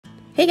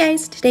Hey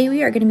guys, today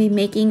we are going to be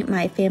making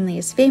my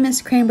family's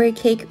famous cranberry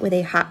cake with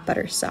a hot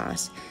butter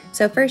sauce.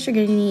 So first you're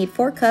going to need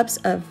 4 cups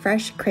of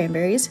fresh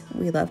cranberries.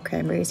 We love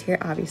cranberries here,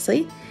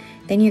 obviously.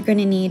 Then you're going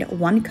to need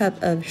 1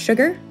 cup of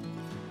sugar,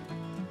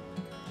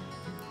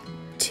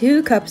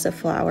 2 cups of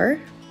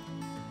flour.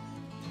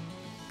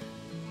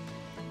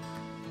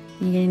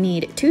 You're going to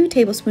need 2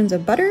 tablespoons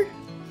of butter,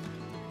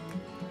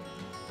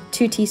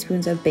 2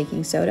 teaspoons of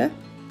baking soda,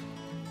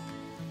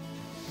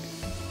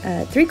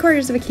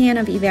 3/4 of a can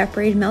of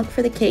evaporated milk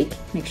for the cake.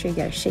 Make sure you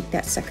gotta shake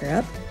that sucker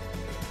up.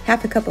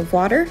 1/2 cup of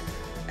water.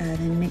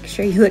 Then make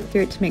sure you look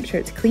through it to make sure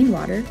it's clean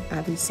water,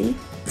 obviously.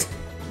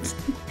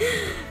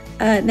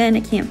 Then I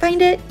can't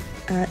find it.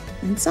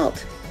 And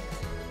salt.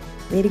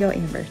 Way to go,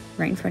 Amber.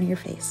 Right in front of your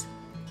face.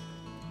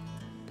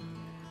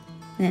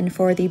 Then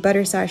for the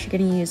butter sauce, you're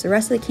gonna use the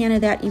rest of the can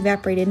of that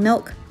evaporated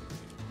milk.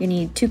 You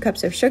need 2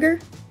 cups of sugar,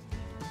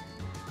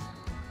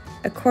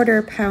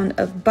 1/4 pound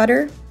of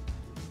butter.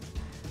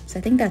 So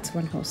I think that's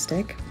 1 whole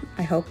stick.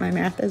 I hope my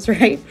math is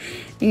right.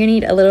 You're gonna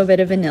need a little bit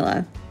of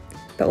vanilla,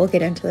 but we'll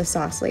get into the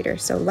sauce later.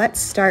 So let's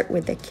start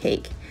with the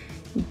cake.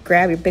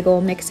 Grab your big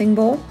old mixing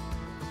bowl.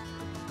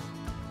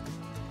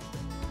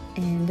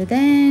 And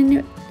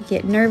then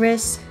get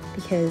nervous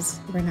because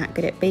we're not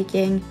good at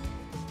baking.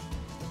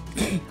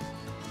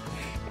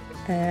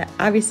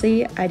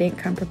 Obviously, I didn't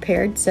come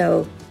prepared,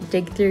 so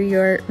dig through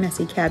your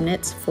messy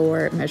cabinets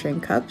for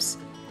measuring cups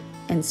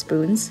and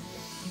spoons.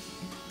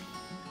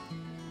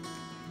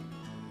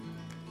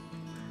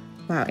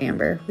 Wow,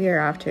 Amber, we are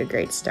off to a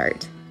great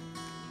start.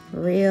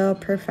 Real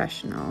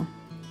professional.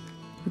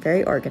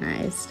 Very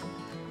organized.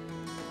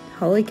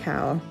 Holy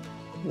cow.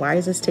 Why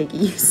is this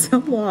taking you so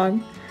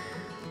long?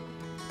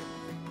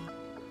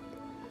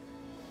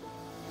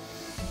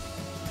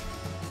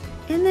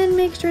 And then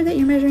make sure that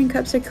your measuring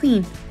cups are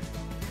clean.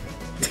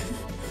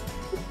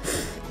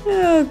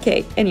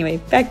 Okay,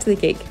 anyway, back to the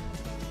cake.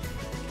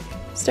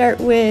 Start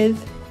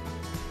with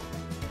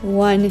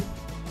 1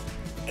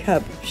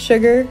 cup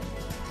sugar.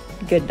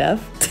 Good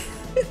enough.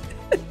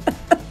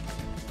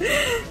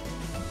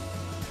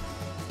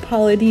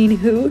 Pauladine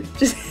who?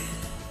 Just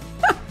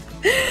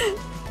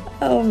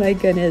oh my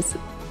goodness.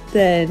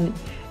 Then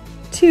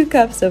 2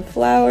 cups of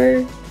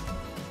flour.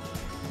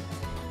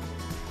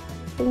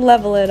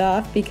 Level it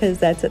off because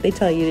that's what they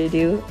tell you to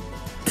do.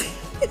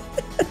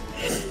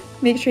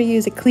 Make sure you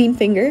use a clean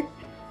finger.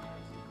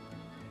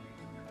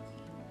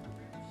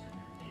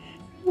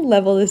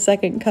 Level the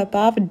 2nd cup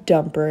off,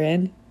 dump her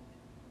in.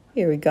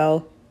 Here we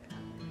go.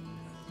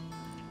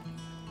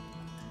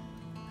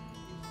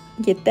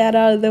 Get that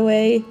out of the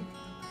way.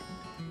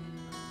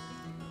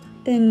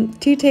 Then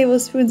 2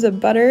 tablespoons of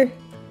butter.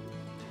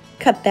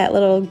 Cut that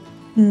little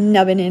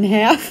nubbin in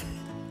half.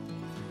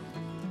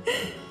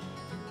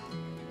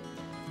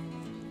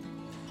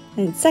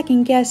 And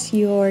second guess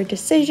your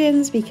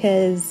decisions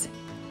because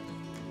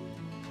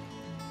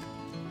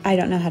I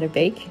don't know how to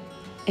bake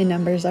and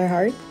numbers are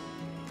hard.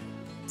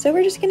 So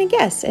we're just gonna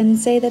guess and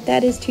say that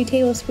that is 2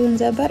 tablespoons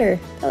of butter.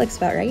 That looks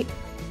about right.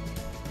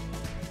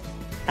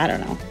 I don't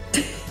know.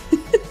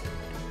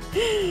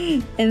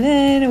 And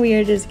then we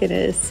are just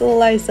gonna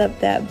slice up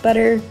that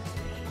butter.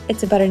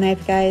 It's a butter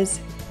knife,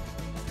 guys.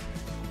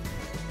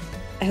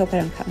 I hope I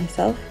don't cut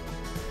myself.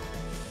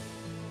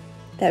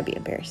 That'd be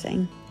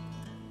embarrassing.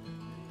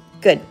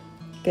 Good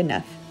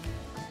enough.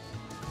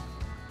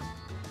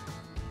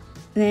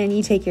 And then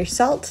you take your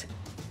salt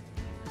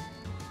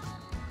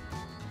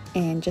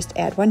and just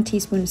add 1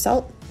 teaspoon of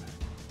salt.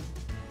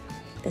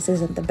 This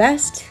isn't the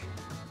best.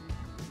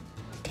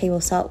 Table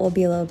salt will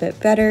be a little bit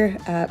better,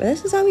 but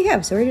this is all we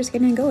have, so we're just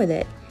gonna go with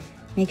it.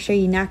 Make sure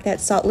you knock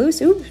that salt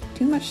loose. Ooh,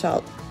 too much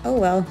salt. Oh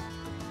well.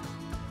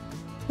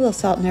 A little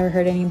salt never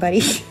hurt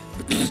anybody.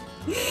 Then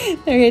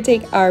we're gonna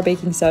take our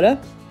baking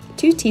soda,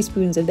 2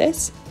 teaspoons of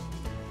this.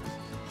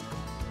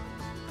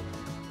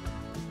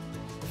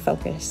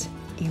 Focus,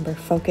 Amber,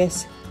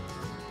 focus.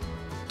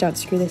 Don't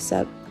screw this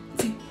up.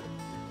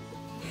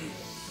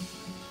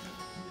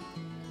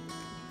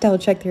 Double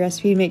check the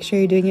recipe, make sure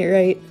you're doing it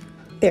right.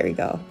 There we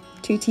go.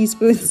 2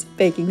 teaspoons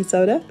baking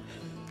soda.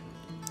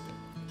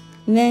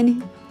 And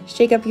then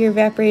shake up your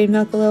evaporated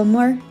milk a little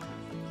more.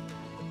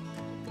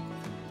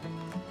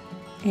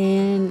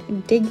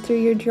 And dig through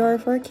your drawer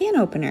for a can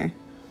opener.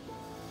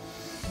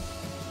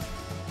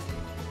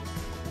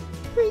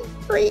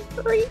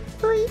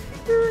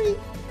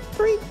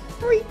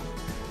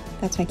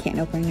 That's my can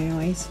opener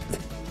noise.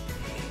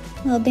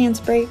 Little dance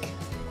break.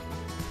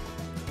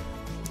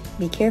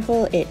 Be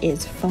careful, it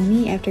is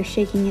foamy after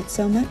shaking it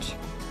so much.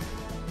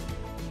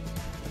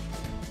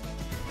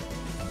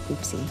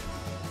 Oopsie.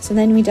 So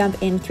then we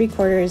dump in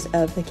 3/4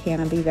 of the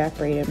can of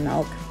evaporated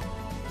milk.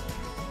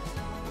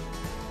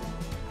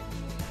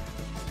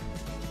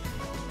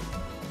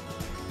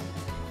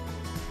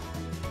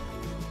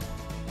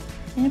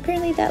 And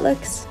apparently that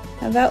looks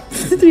about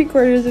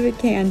 3/4 of a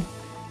can.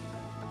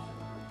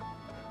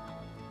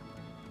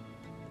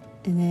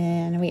 And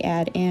then we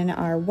add in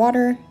our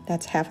water.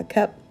 That's 1/2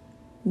 cup.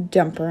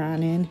 Dump her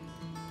on in.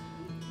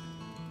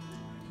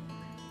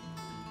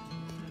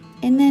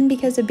 And then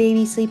because the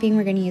baby's sleeping,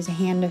 we're gonna use a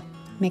hand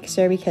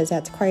mixer because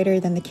that's quieter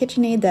than the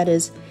KitchenAid that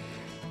is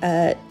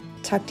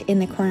tucked in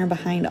the corner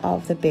behind all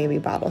of the baby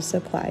bottle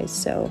supplies.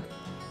 So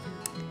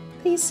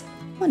please,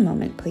 one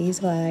moment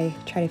please while I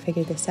try to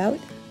figure this out.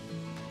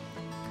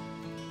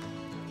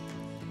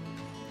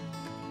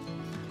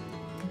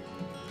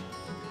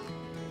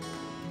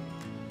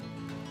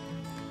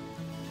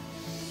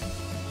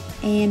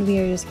 And we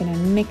are just gonna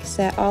mix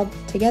that all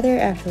together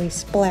after we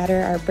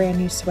splatter our brand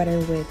new sweater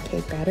with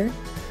cake batter.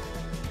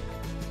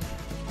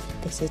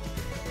 This is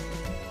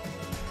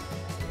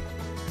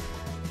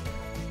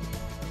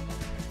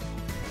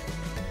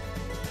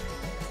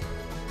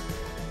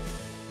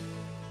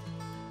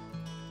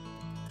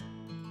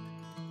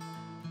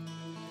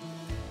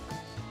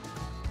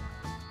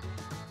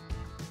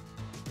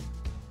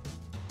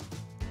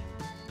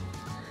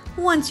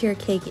once your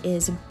cake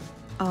is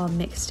all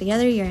mixed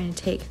together, you're going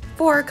to take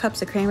 4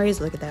 cups of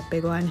cranberries. Look at that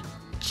big one.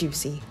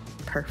 Juicy.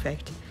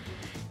 Perfect.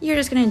 You're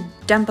just going to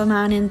dump them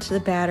on into the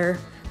batter.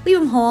 Leave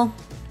them whole.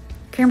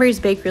 Cranberries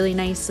bake really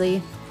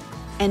nicely,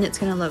 and it's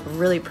going to look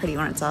really pretty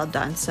when it's all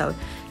done. So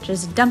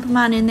just dump them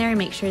on in there and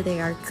make sure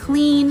they are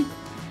clean.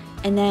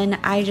 And then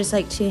I just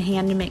like to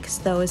hand mix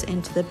those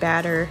into the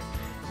batter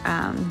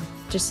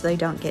just so they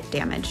don't get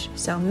damaged.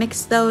 So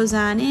mix those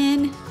on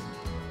in.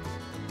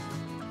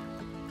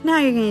 Now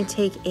you're going to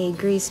take a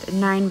greased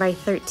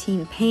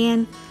 9x13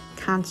 pan,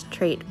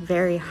 concentrate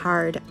very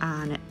hard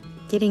on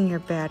getting your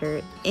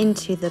batter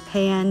into the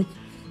pan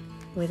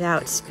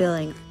without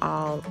spilling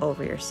all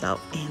over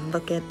yourself. And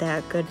look at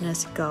that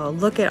goodness go.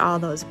 Look at all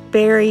those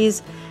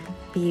berries.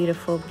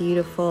 Beautiful,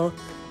 beautiful.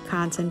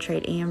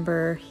 Concentrate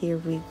amber. Here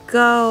we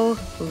go.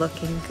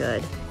 Looking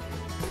good.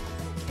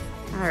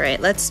 All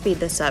right, let's speed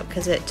this up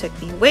because it took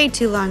me way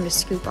too long to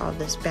scoop all of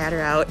this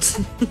batter out.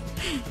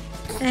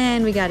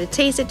 And we gotta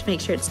taste it to make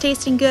sure it's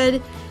tasting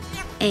good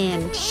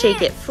and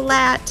shake it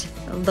flat.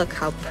 Look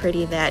how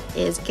pretty that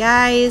is,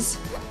 guys.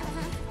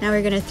 Now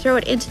we're gonna throw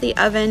it into the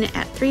oven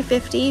at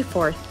 350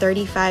 for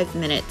 35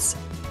 minutes.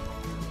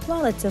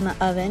 While it's in the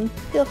oven,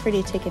 feel free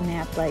to take a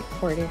nap like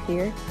Porter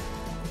here.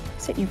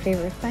 Sit in your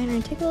favorite recliner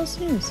and take a little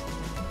snooze.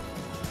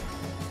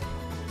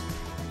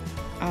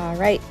 All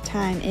right,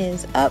 time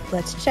is up.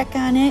 Let's check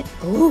on it.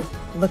 Ooh,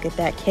 look at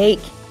that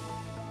cake.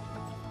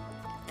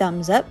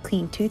 Thumbs up,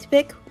 clean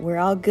toothpick, we're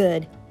all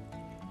good.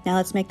 Now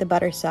let's make the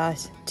butter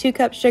sauce. 2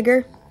 cups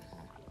sugar.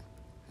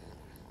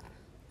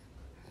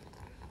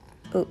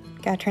 Oh,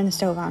 gotta turn the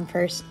stove on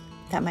first.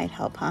 That might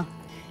help, huh?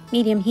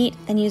 Medium heat,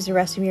 then use the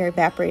rest of your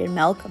evaporated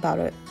milk, about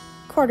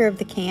 1/4 of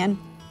the can.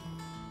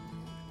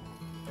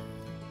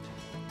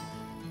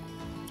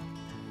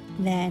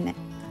 Then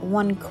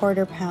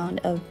 1/4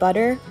 pound of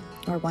butter,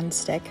 or 1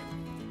 stick.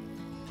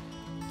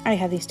 I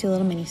have these 2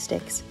 little mini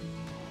sticks.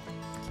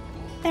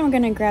 Then we're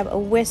gonna grab a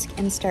whisk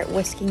and start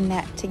whisking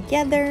that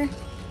together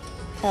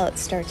until it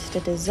starts to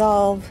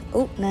dissolve.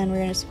 Oh, and then we're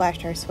gonna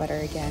splash our sweater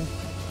again.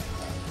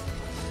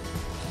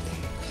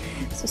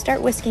 So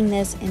start whisking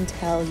this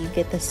until you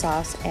get the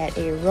sauce at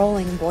a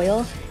rolling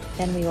boil.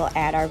 Then we will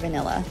add our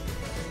vanilla.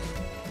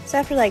 So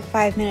after like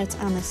 5 minutes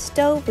on the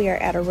stove, we are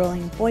at a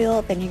rolling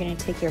boil. Then you're gonna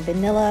take your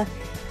vanilla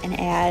and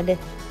add,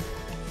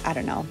 I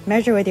don't know,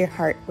 measure with your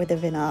heart with the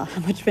vanilla,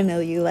 how much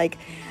vanilla you like.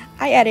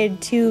 I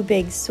added 2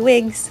 big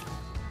swigs.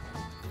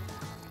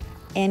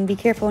 And be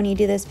careful when you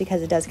do this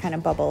because it does kind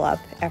of bubble up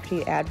after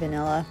you add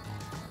vanilla.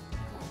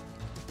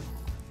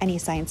 Any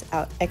science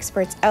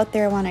experts out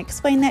there want to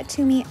explain that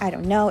to me? I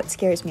don't know, it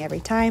scares me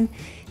every time.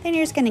 Then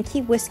you're just going to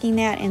keep whisking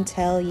that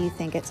until you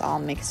think it's all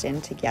mixed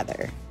in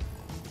together.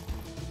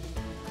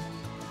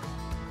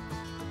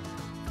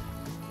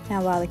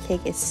 Now while the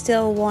cake is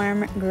still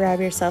warm, grab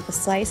yourself a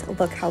slice.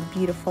 Look how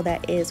beautiful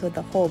that is with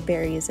the whole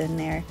berries in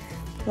there.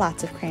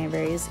 Lots of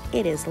cranberries.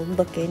 It is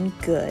looking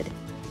good.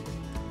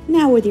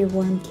 Now with your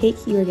warm cake,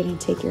 you are going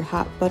to take your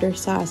hot butter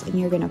sauce and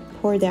you're going to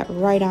pour that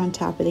right on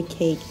top of the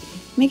cake.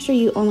 Make sure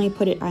you only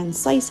put it on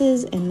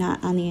slices and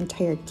not on the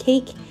entire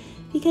cake,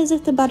 because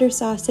if the butter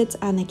sauce sits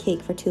on the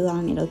cake for too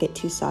long, it'll get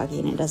too soggy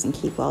and it doesn't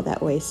keep well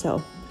that way.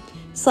 So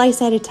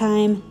slice at a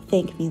time,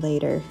 thank me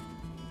later.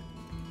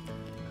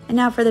 And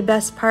now for the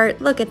best part,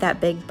 look at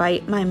that big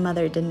bite. My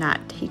mother did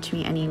not teach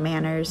me any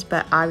manners,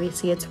 but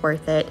obviously it's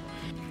worth it.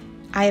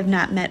 I have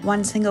not met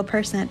one single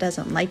person that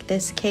doesn't like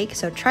this cake,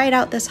 so try it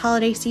out this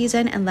holiday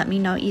season and let me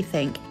know what you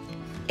think.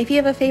 If you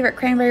have a favorite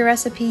cranberry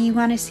recipe you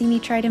want to see me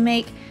try to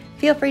make,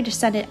 feel free to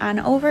send it on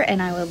over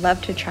and I would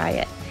love to try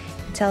it.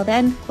 Until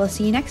then, we'll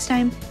see you next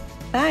time.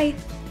 Bye!